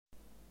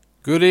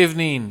Good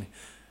evening,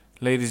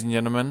 ladies and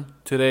gentlemen.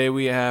 Today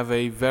we have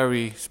a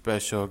very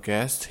special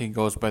guest. He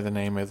goes by the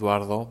name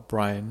Eduardo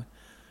Brian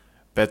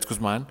Betts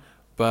Guzman,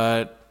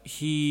 but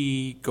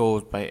he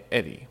goes by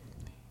Eddie.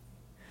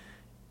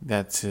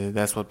 That's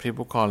what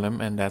people call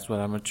him, and that's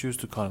what I'm gonna choose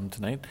to call him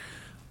tonight.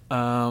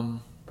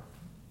 Um,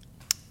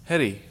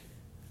 Eddie,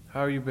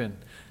 how you been?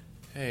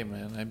 Hey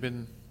man, I've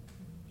been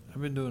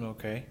doing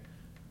okay.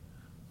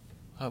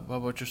 How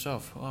about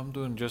yourself? Oh, I'm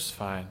doing just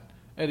fine.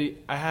 Eddie,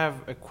 I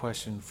have a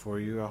question for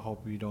you. I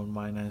hope you don't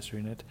mind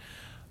answering it.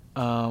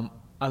 A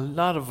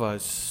lot of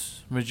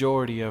us,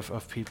 majority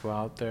of people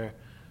out there,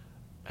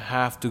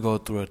 have to go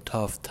through a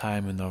tough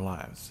time in their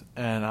lives.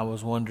 And I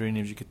was wondering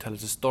if you could tell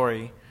us a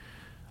story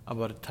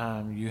about a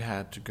time you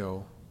had to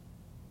go,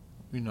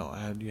 you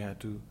had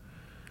to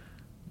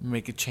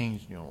make a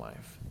change in your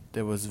life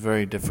that was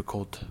very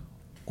difficult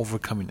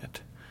overcoming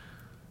it.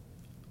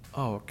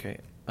 Oh, okay.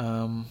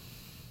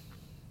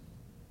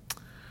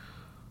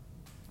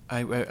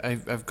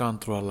 I've gone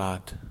through a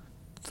lot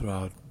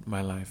throughout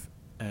my life,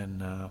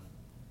 and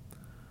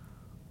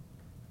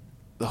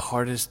the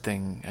hardest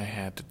thing I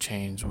had to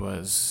change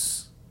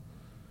was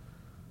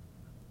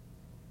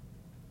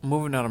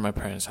moving out of my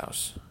parents'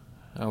 house.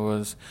 I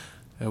was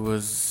it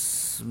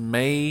was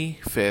May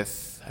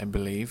 5th, I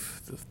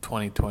believe, of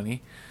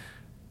 2020,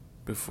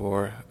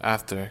 before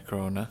after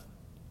Corona,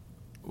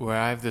 where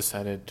I've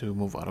decided to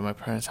move out of my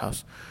parents'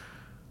 house.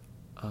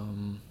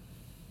 Um,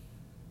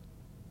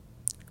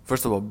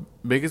 First of all,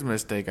 biggest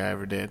mistake I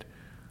ever did.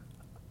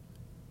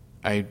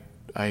 I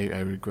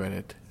I regret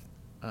it.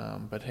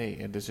 But hey,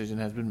 a decision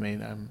has been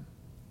made. I'm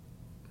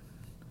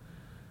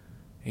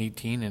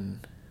 18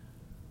 and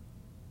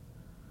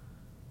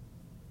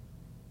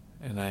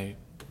I,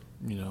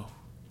 you know,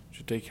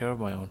 should take care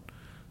of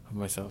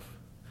myself.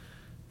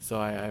 So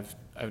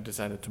I've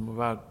decided to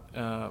move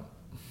out.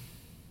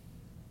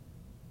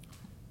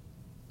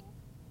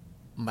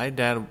 My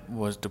dad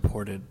was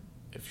deported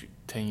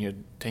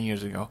 10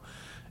 years ago.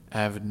 I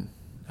haven't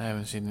I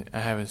haven't seen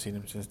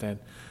him since then.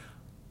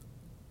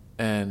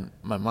 And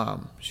my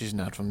mom, she's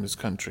not from this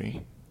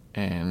country,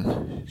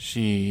 and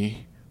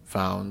she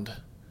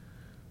found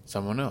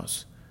someone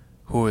else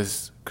who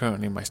is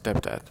currently my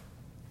stepdad.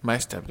 My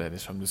stepdad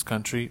is from this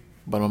country,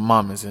 but my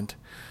mom isn't.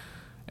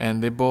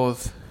 And they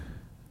both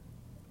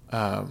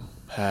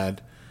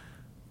had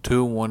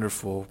two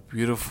wonderful,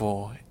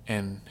 beautiful,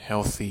 and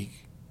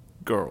healthy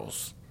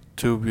girls.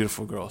 Two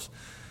beautiful girls.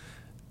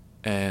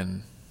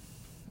 And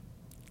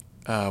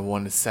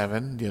one is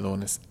 7, the other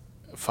one is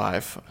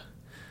 5.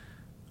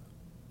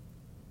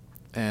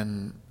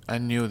 And I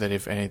knew that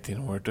if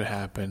anything were to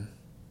happen,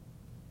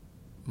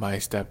 my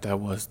stepdad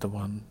was the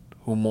one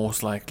who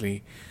most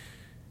likely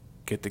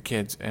get the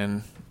kids.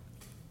 And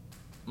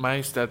my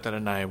stepdad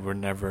and I were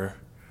never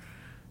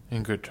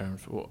in good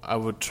terms. Well, I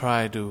would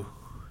try to,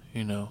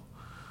 you know,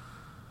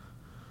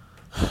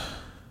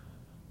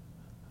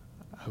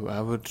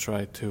 I would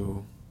try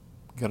to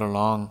get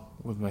along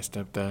with my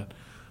stepdad,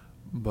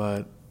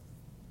 but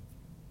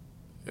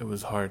it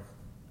was hard.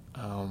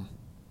 Him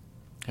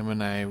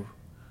and I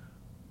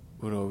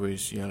would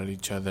always yell at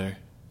each other.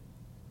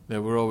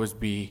 There would always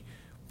be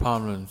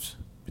problems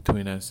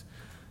between us.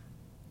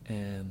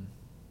 And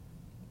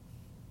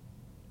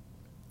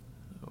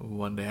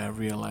one day I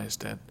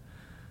realized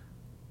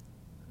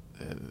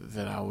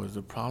that I was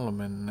the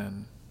problem,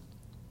 and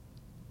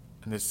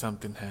that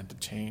something had to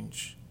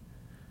change.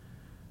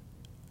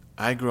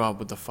 I grew up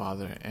with a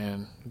father,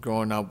 and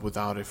growing up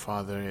without a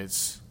father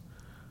is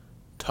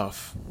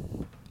tough.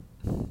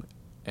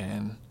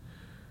 And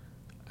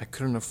I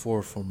couldn't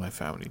afford for my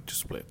family to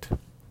split.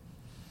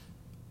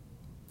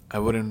 I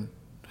wouldn't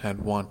have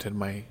wanted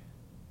my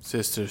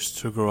sisters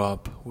to grow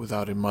up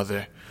without a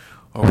mother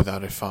or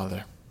without a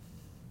father.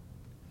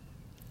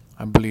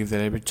 I believe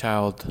that every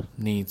child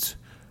needs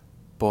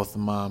both the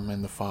mom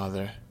and the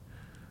father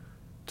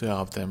to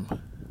help them,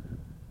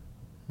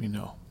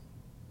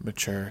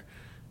 mature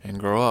and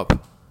grow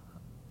up.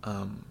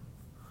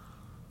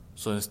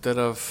 So instead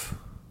of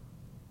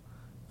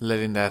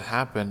letting that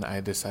happen, I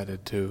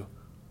decided to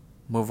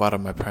move out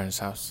of my parents'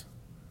 house.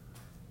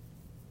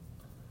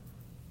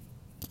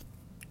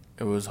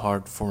 It was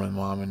hard for my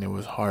mom, and it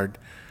was hard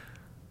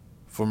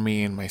for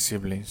me and my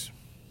siblings.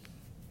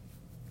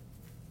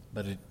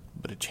 But a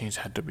change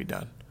had to be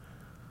done.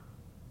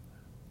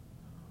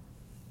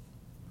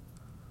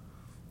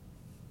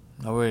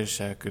 I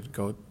wish I could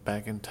go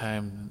back in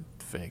time and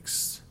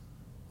fix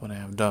what I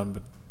have done,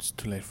 but it's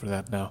too late for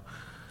that now.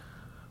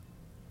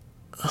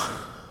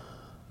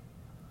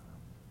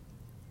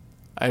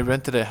 I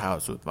rented a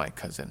house with my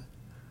cousin.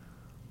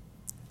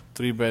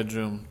 3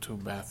 bedroom, 2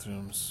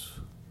 bathrooms,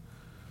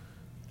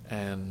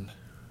 and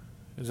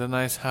it was a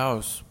nice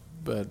house.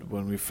 But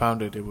when we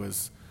found it, it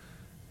was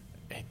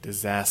a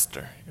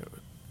disaster.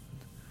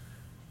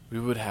 We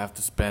would have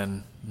to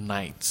spend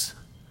nights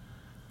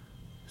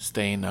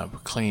staying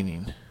up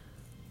cleaning.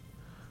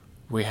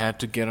 We had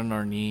to get on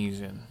our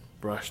knees and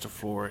brush the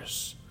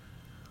floors.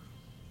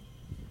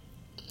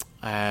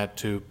 I had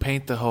to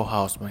paint the whole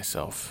house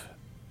myself.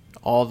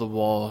 all the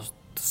walls,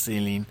 the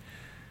ceiling.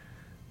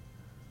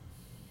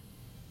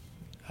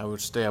 I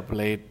would stay up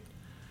late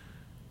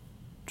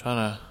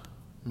trying to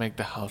make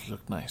the house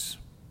look nice,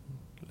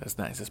 as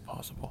nice as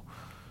possible.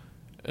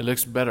 It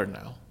looks better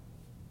now.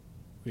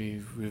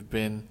 We've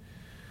been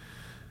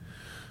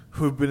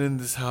in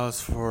this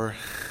house for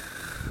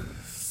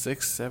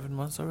 6-7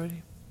 months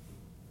already,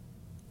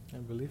 I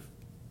believe,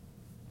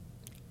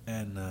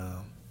 and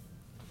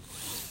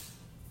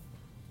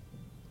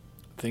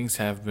things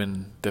have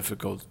been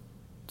difficult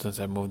since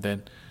I moved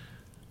in.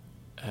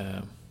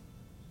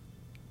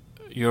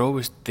 You're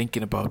always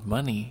thinking about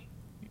money.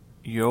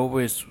 You're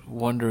always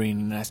wondering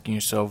and asking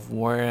yourself,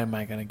 where am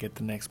I gonna get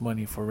the next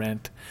money for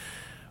rent?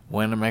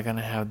 When am I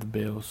gonna have the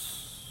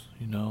bills?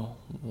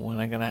 When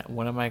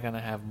am I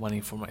gonna have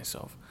money for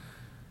myself?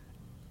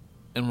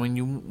 And when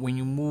you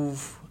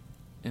move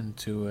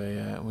into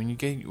when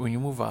you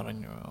move out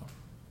on your own,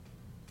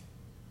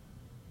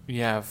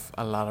 you have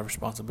a lot of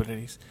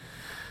responsibilities.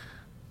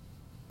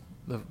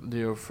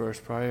 Your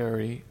first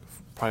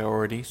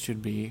priority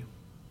should be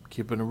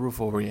keeping a roof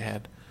over your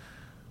head,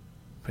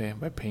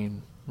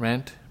 paying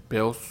rent,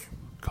 bills,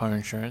 car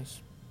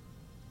insurance,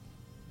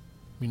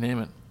 you name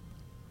it.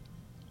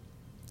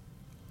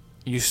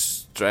 You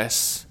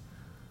stress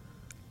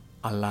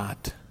a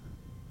lot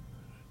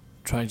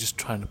trying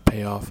to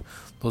pay off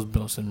those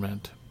bills and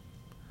rent,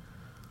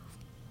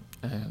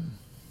 and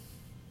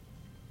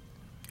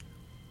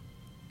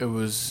it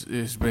was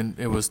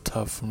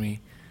tough for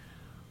me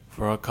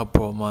for a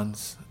couple of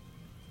months,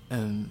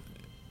 and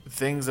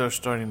things are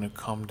starting to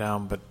calm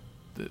down, but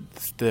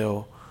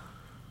still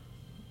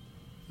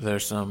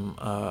there's some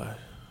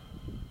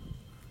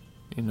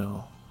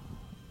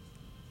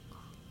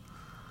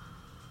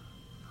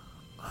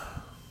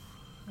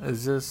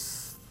it's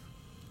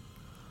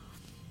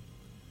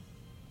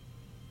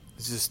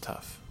just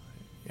tough.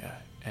 Yeah.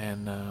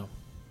 And I'm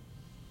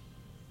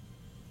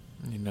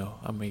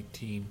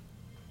 18.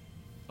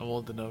 I'm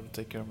old enough to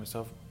take care of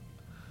myself,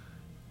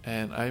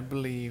 and I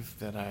believe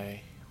that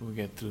I will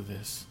get through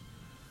this.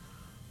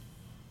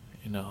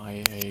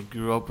 I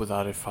grew up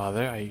without a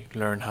father. I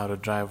learned how to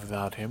drive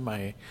without him.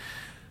 I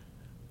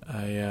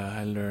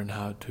learned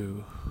how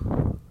to.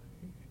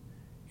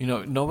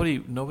 Nobody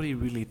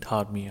really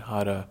taught me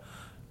how to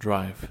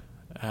drive.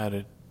 I had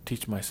to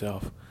teach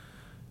myself.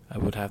 I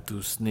would have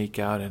to sneak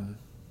out and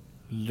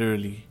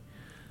literally,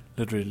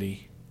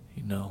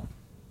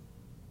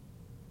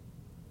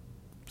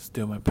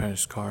 steal my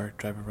parents' car,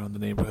 drive around the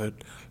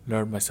neighborhood,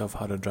 learn myself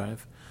how to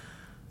drive.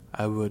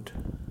 I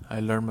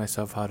learned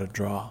myself how to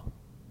draw.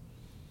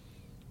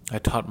 I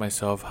taught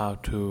myself how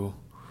to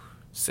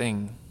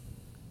sing.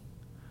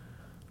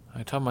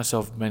 I taught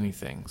myself many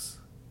things.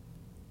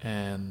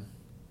 And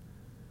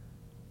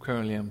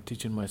currently I'm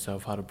teaching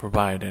myself how to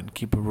provide and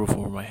keep a roof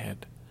over my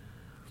head.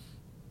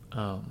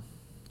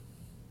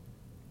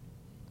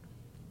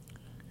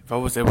 If I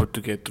was able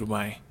to get through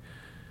my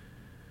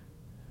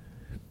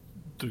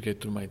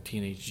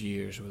teenage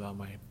years without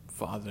my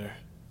father,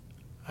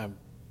 I'm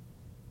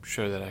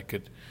sure that I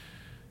could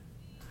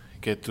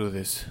get through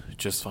this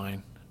just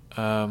fine.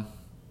 I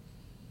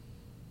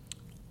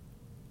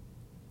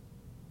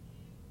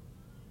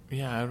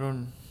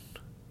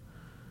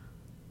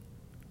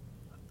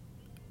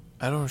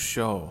don't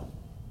show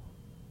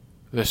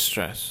the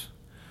stress,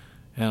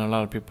 and a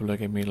lot of people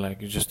look at me like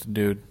you're just a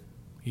dude.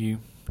 He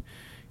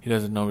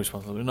doesn't know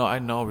responsibility. No, I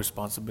know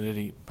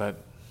responsibility,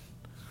 but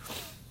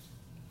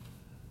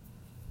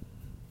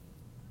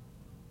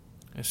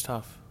it's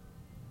tough.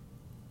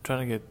 Trying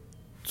to get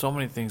so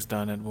many things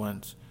done at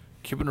once,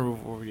 keeping a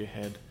roof over your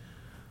head.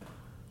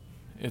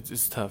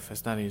 It's tough.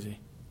 It's not easy,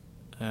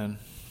 and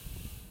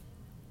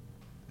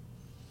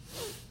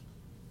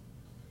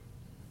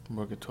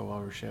work a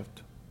 12-hour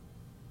shift,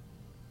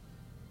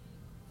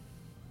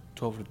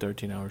 12 to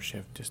 13-hour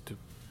shift, just to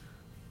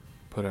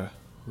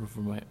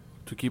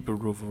keep a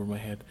roof over my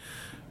head.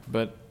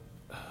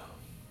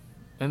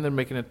 And they're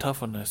making it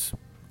tough on us,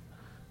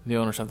 the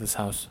owners of this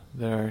house.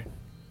 They're,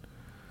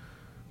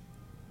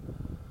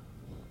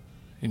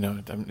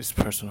 it's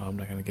personal. I'm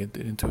not gonna get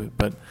into it,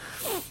 but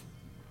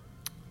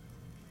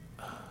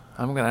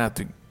I'm gonna have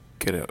to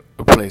get a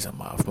place of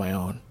my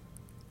own,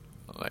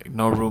 like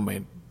no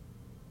roommate,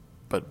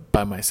 but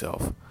by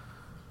myself,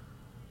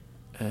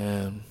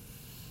 and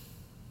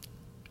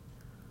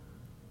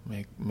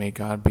may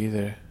God be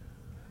there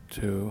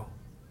to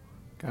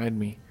guide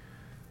me.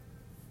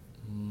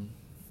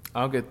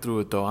 I'll get through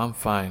it though. I'm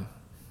fine.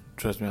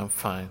 Trust me, I'm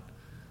fine.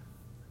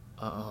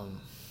 I'll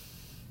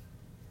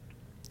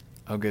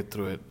get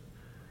through it.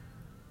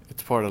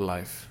 It's part of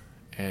life,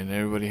 and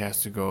everybody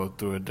has to go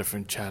through a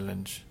different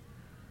challenge.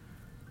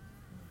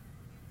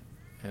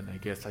 And I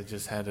guess I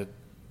just had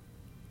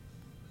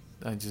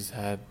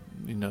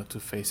to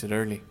face it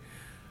early.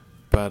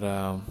 But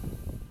I'm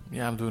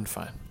doing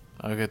fine.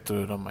 I'll get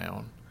through it on my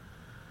own.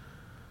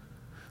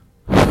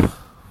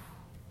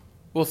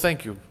 Well,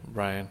 thank you,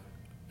 Brian.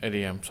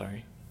 Eddie, I'm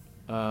sorry.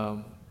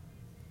 That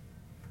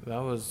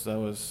was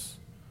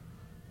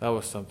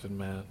something,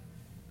 man.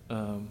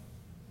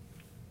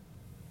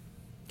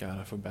 God,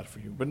 I feel bad for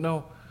you. But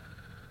no,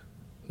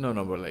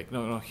 but like,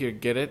 no, here,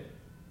 get it.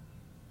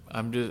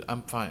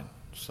 I'm fine.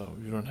 So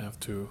you don't have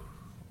to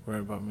worry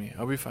about me.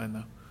 I'll be fine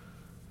now.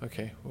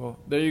 Okay, well,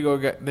 there you go,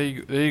 there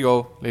you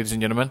go, ladies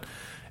and gentlemen.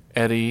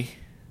 Eddie,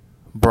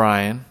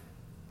 Brian.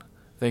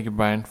 Thank you,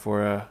 Brian,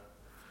 for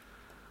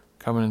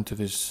coming into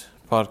this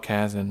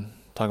podcast and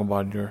talking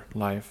about your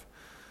life.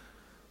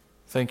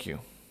 Thank you.